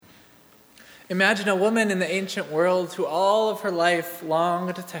Imagine a woman in the ancient world who all of her life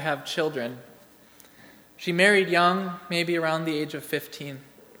longed to have children. She married young, maybe around the age of 15.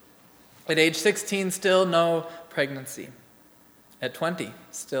 At age 16, still no pregnancy. At 20,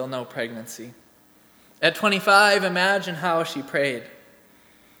 still no pregnancy. At 25, imagine how she prayed.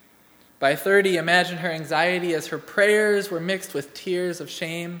 By 30, imagine her anxiety as her prayers were mixed with tears of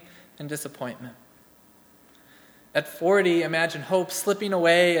shame and disappointment. At 40, imagine hope slipping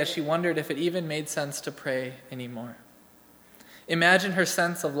away as she wondered if it even made sense to pray anymore. Imagine her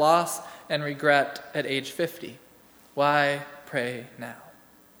sense of loss and regret at age 50. Why pray now?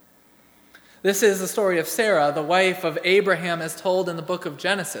 This is the story of Sarah, the wife of Abraham, as told in the book of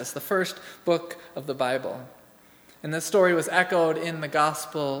Genesis, the first book of the Bible. And this story was echoed in the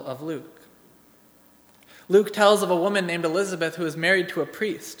Gospel of Luke. Luke tells of a woman named Elizabeth who was married to a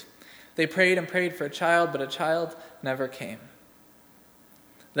priest. They prayed and prayed for a child, but a child never came.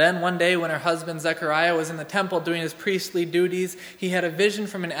 Then one day when her husband Zechariah was in the temple doing his priestly duties, he had a vision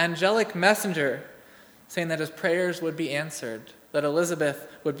from an angelic messenger saying that his prayers would be answered, that Elizabeth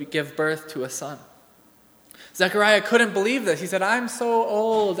would give birth to a son. Zechariah couldn't believe this. He said, "I'm so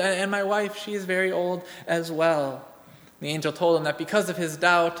old, and my wife, she's very old as well." The angel told him that because of his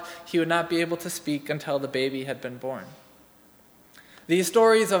doubt, he would not be able to speak until the baby had been born. These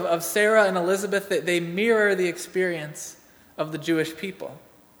stories of Sarah and Elizabeth, they mirror the experience of the Jewish people.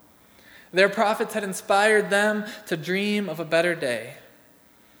 Their prophets had inspired them to dream of a better day.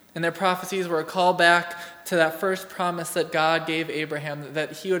 And their prophecies were a call back to that first promise that God gave Abraham,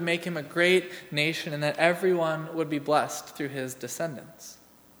 that he would make him a great nation and that everyone would be blessed through his descendants.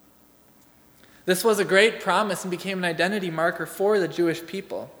 This was a great promise and became an identity marker for the Jewish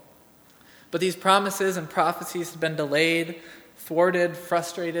people. But these promises and prophecies had been delayed, thwarted,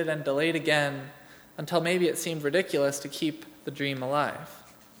 frustrated, and delayed again until maybe it seemed ridiculous to keep the dream alive.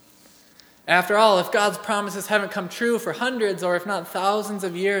 After all, if God's promises haven't come true for hundreds or if not thousands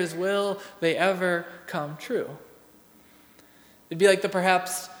of years, will they ever come true? It'd be like the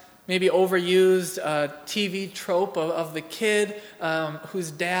perhaps maybe overused TV trope of the kid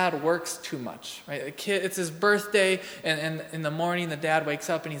whose dad works too much. Right? The kid, it's his birthday, and in the morning the dad wakes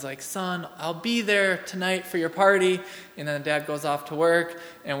up and he's like, "Son, I'll be there tonight for your party." And then the dad goes off to work,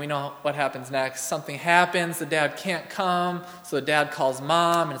 and we know what happens next. Something happens, the dad can't come, so the dad calls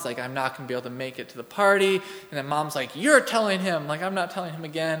mom, and it's like, "I'm not going to be able to make it to the party." And then mom's like, "You're telling him." Like, "I'm not telling him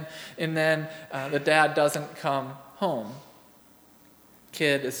again." And then the dad doesn't come home.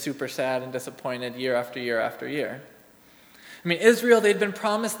 Kid is super sad and disappointed year after year after year. I mean, Israel, they'd been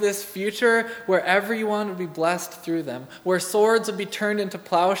promised this future where everyone would be blessed through them, where swords would be turned into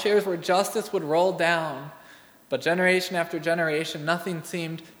plowshares, where justice would roll down. But generation after generation, nothing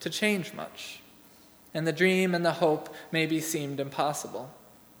seemed to change much. And the dream and the hope maybe seemed impossible.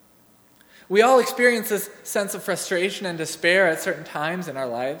 We all experience this sense of frustration and despair at certain times in our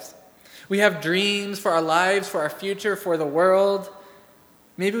lives. We have dreams for our lives, for our future, for the world.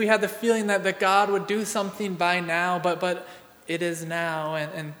 Maybe we had the feeling that God would do something by now, but it is now,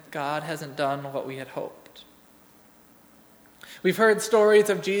 and God hasn't done what we had hoped. We've heard stories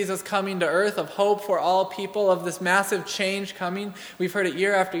of Jesus coming to earth, of hope for all people, of this massive change coming. We've heard it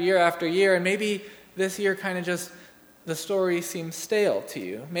year after year after year, and maybe this year kind of just, the story seems stale to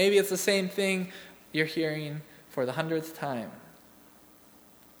you. Maybe it's the same thing you're hearing for the 100th time.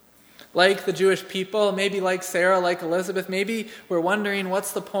 Like the Jewish people, maybe like Sarah, like Elizabeth, maybe we're wondering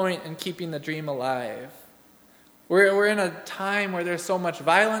what's the point in keeping the dream alive. We're in a time where there's so much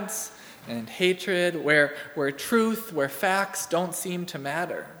violence and hatred, where truth, where facts don't seem to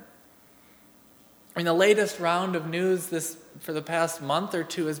matter. I mean, the latest round of news for the past month or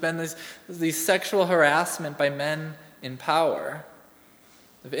two has been these sexual harassment by men in power.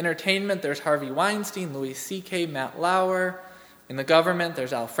 Of entertainment, there's Harvey Weinstein, Louis C.K., Matt Lauer. In the government,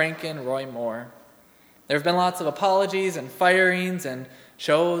 there's Al Franken, Roy Moore. There have been lots of apologies and firings and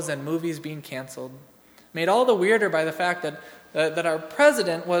shows and movies being canceled. Made all the weirder by the fact that our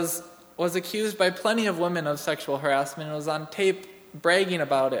president was accused by plenty of women of sexual harassment and was on tape bragging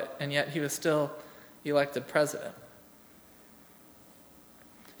about it, and yet he was still elected president.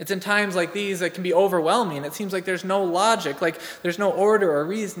 It's in times like these that can be overwhelming. It seems like there's no logic, like there's no order or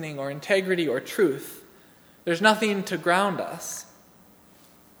reasoning or integrity or truth. There's nothing to ground us.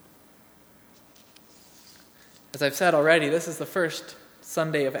 As I've said already, this is the first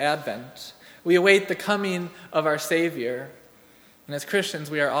Sunday of Advent. We await the coming of our Savior. And as Christians,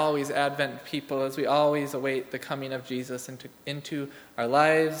 we are always Advent people, as we always await the coming of Jesus into our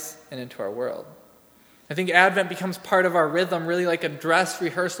lives and into our world. I think Advent becomes part of our rhythm, really like a dress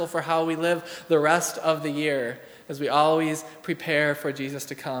rehearsal for how we live the rest of the year. as we always prepare for Jesus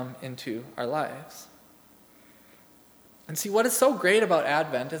to come into our lives. And see, what is so great about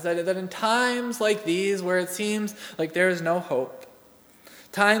Advent is that in times like these, where it seems like there is no hope,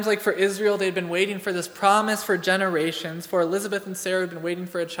 times like for Israel, they'd been waiting for this promise for generations, for Elizabeth and Sarah had been waiting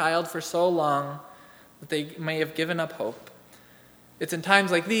for a child for so long that they may have given up hope. It's in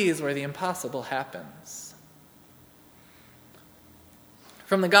times like these where the impossible happens.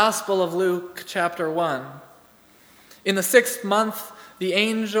 From the Gospel of Luke, chapter 1. In the 6th month, the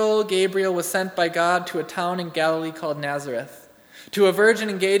angel Gabriel was sent by God to a town in Galilee called Nazareth, to a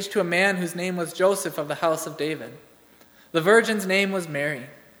virgin engaged to a man whose name was Joseph of the house of David. The virgin's name was Mary,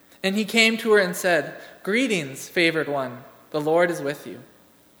 and he came to her and said, "Greetings, favored one, the Lord is with you."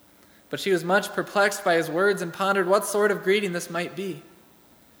 But she was much perplexed by his words and pondered what sort of greeting this might be.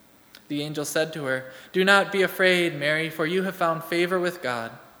 The angel said to her, "Do not be afraid, Mary, for you have found favor with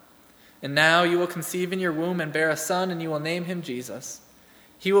God. And now you will conceive in your womb and bear a son, and you will name him Jesus.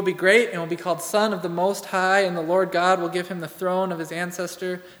 He will be great and will be called Son of the Most High, and the Lord God will give him the throne of his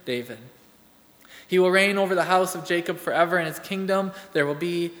ancestor David. He will reign over the house of Jacob forever, and his kingdom there will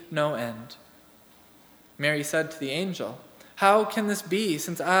be no end." Mary said to the angel, "How can this be,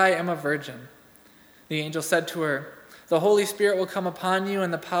 since I am a virgin?" The angel said to her, "The Holy Spirit will come upon you,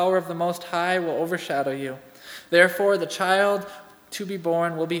 and the power of the Most High will overshadow you. Therefore the child to be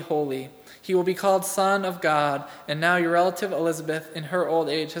born will be holy. He will be called Son of God, and now your relative Elizabeth, in her old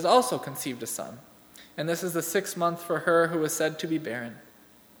age, has also conceived a son. And this is the 6th month for her who was said to be barren.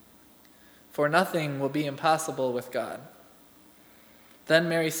 For nothing will be impossible with God." Then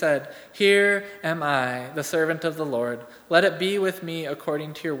Mary said, "Here am I, the servant of the Lord. Let it be with me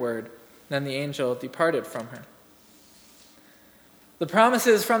according to your word." Then the angel departed from her. The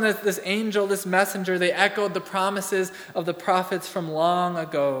promises from this angel, this messenger, they echoed the promises of the prophets from long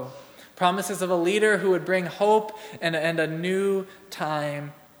ago. Promises of a leader who would bring hope and a new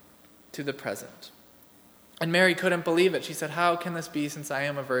time to the present. And Mary couldn't believe it. She said, "How can this be, since I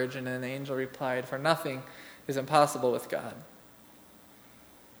am a virgin?" And the angel replied, "For nothing is impossible with God."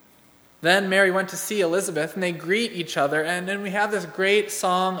 Then Mary went to see Elizabeth, and they greet each other. And then we have this great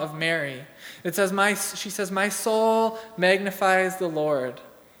song of Mary. It says, she says, "My soul magnifies the Lord,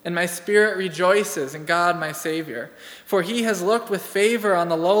 and my spirit rejoices in God my Savior, for he has looked with favor on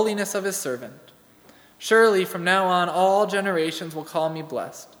the lowliness of his servant. Surely from now on all generations will call me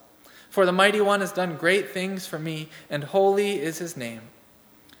blessed. For the Mighty One has done great things for me, and holy is his name.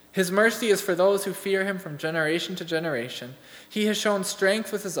 His mercy is for those who fear him from generation to generation. He has shown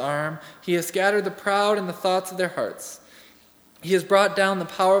strength with his arm. He has scattered the proud in the thoughts of their hearts. He has brought down the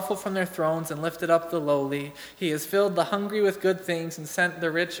powerful from their thrones and lifted up the lowly. He has filled the hungry with good things and sent the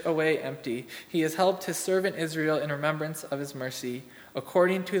rich away empty. He has helped his servant Israel in remembrance of his mercy,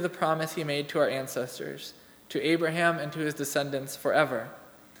 according to the promise he made to our ancestors, to Abraham and to his descendants forever."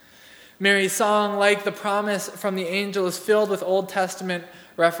 Mary's song, like the promise from the angel, is filled with Old Testament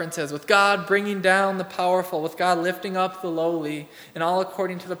references, with God bringing down the powerful, with God lifting up the lowly, and all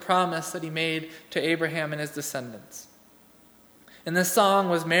according to the promise that he made to Abraham and his descendants. And this song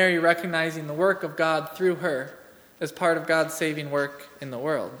was Mary recognizing the work of God through her as part of God's saving work in the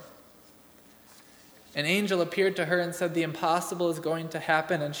world. An angel appeared to her and said the impossible is going to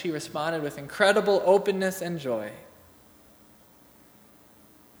happen, and she responded with incredible openness and joy.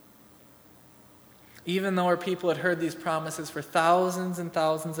 Even though her people had heard these promises for thousands and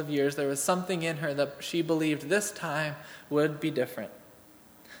thousands of years, there was something in her that she believed this time would be different.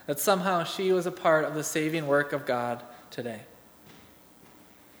 That somehow she was a part of the saving work of God today.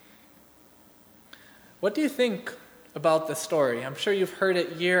 What do you think about this story? I'm sure you've heard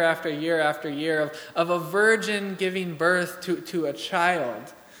it year after year after year of a virgin giving birth to a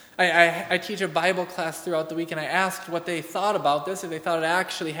child. I teach a Bible class throughout the week, and I asked what they thought about this, if they thought it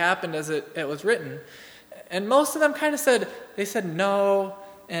actually happened as it was written. And most of them kind of said no,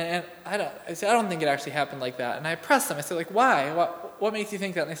 and I don't think it actually happened like that. And I pressed them. I said, why? What makes you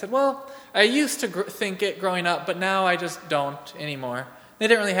think that? And they said, well, I used to think it growing up, but now I just don't anymore. They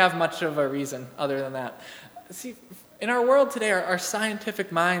didn't really have much of a reason other than that. See, in our world today, our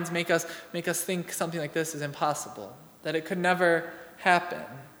scientific minds make us think something like this is impossible, that it could never happen.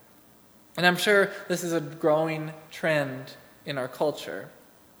 And I'm sure this is a growing trend in our culture.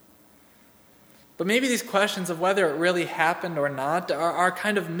 But maybe these questions of whether it really happened or not are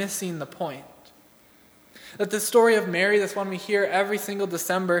kind of missing the point. That the story of Mary, this one we hear every single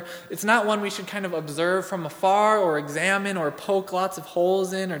December, it's not one we should kind of observe from afar or examine or poke lots of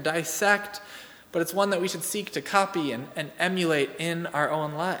holes in or dissect, but it's one that we should seek to copy and emulate in our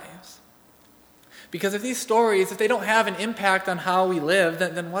own lives. Because if these stories, if they don't have an impact on how we live,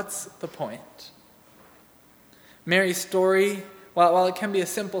 then what's the point? Mary's story, while it can be a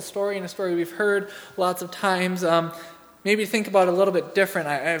simple story and a story we've heard lots of times, maybe think about it a little bit different.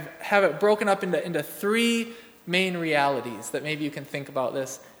 I have it broken up into three main realities that maybe you can think about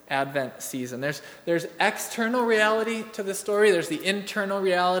this Advent season. There's external reality to the story, there's the internal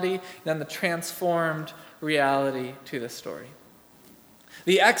reality, and then the transformed reality to the story.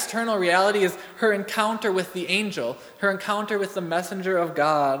 The external reality is her encounter with the angel, her encounter with the messenger of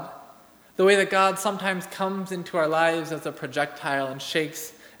God, the way that God sometimes comes into our lives as a projectile and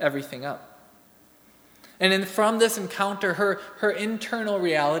shakes everything up. And from this encounter, her internal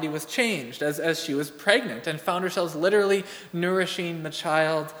reality was changed as she was pregnant and found herself literally nourishing the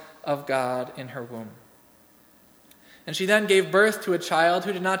child of God in her womb. And she then gave birth to a child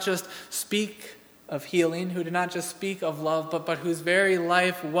who did not just speak of healing, who did not just speak of love, but whose very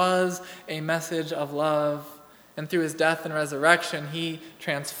life was a message of love. And through his death and resurrection, he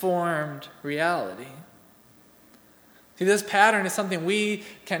transformed reality. See, this pattern is something we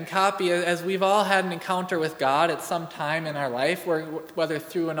can copy as we've all had an encounter with God at some time in our life, whether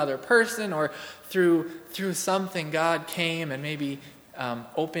through another person or through something, God came and maybe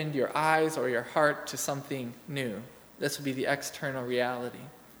opened your eyes or your heart to something new. This would be the external reality.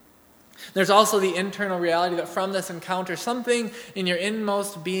 There's also the internal reality that from this encounter, something in your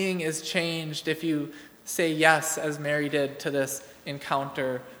inmost being is changed if you say yes, as Mary did, to this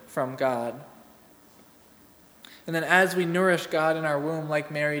encounter from God. And then as we nourish God in our womb like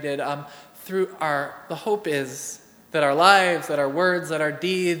Mary did, the hope is that our lives, that our words, that our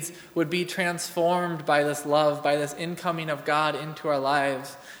deeds would be transformed by this love, by this incoming of God into our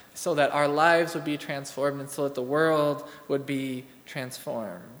lives, so that our lives would be transformed and so that the world would be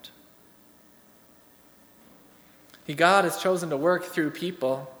transformed. God has chosen to work through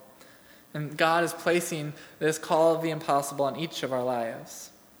people, and God is placing this call of the impossible on each of our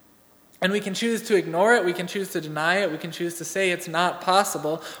lives. And we can choose to ignore it, we can choose to deny it, we can choose to say it's not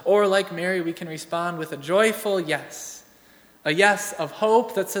possible, or like Mary, we can respond with a joyful yes. A yes of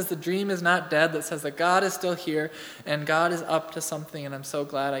hope that says the dream is not dead, that says that God is still here, and God is up to something, and I'm so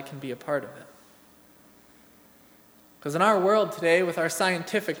glad I can be a part of it. Because in our world today, with our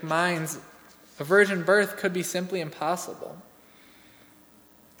scientific minds, a virgin birth could be simply impossible.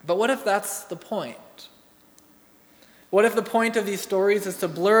 But what if that's the point? What if the point of these stories is to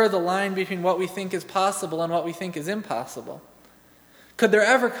blur the line between what we think is possible and what we think is impossible? Could there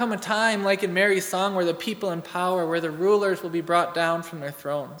ever come a time, like in Mary's song, where the people in power, where the rulers will be brought down from their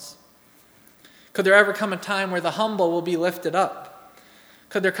thrones? Could there ever come a time where the humble will be lifted up?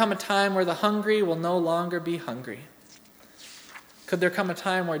 Could there come a time where the hungry will no longer be hungry? Could there come a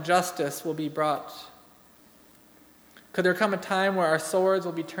time where justice will be brought? Could there come a time where our swords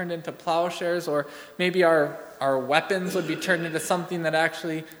will be turned into plowshares, or maybe our weapons would be turned into something that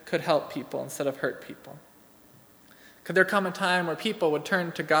actually could help people instead of hurt people? Could there come a time where people would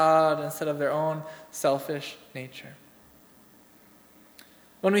turn to God instead of their own selfish nature?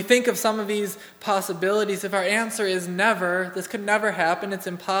 When we think of some of these possibilities, if our answer is never, this could never happen, it's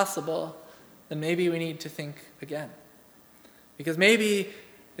impossible, then maybe we need to think again. Because maybe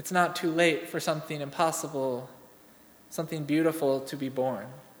it's not too late for something impossible, something beautiful to be born.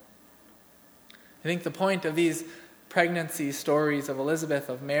 I think the point of these pregnancy stories of Elizabeth,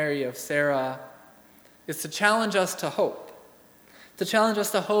 of Mary, of Sarah, is to challenge us to hope. To challenge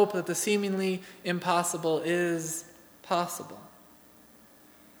us to hope that the seemingly impossible is possible.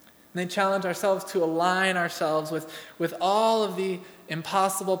 And they challenge ourselves to align ourselves with all of the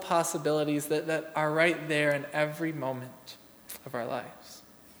impossible possibilities that are right there in every moment of our lives.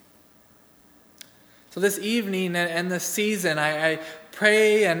 So this evening and this season, I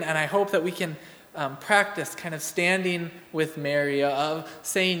pray and I hope that we can practice kind of standing with Mary, of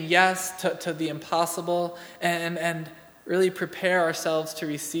saying yes to the impossible and really prepare ourselves to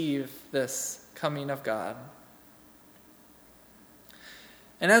receive this coming of God.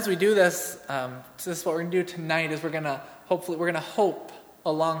 And as we do this, this is what we're going to do tonight, is we're going to hope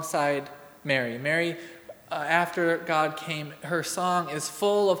alongside Mary. Mary, after God came, her song is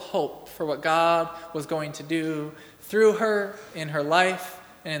full of hope for what God was going to do through her, in her life,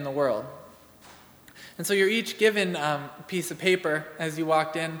 and in the world. And so you're each given a piece of paper as you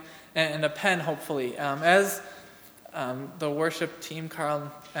walked in, and a pen, hopefully. As the worship team,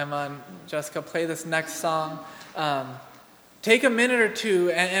 Carl, Emma, and Jessica, play this next song, take a minute or two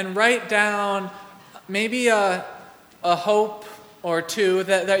and write down maybe a hope or two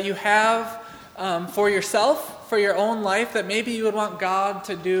that you have for yourself, for your own life, that maybe you would want God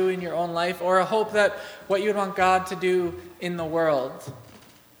to do in your own life, or a hope that what you would want God to do in the world,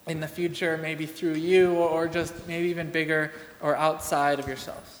 in the future, maybe through you, or just maybe even bigger or outside of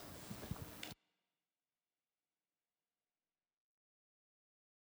yourself.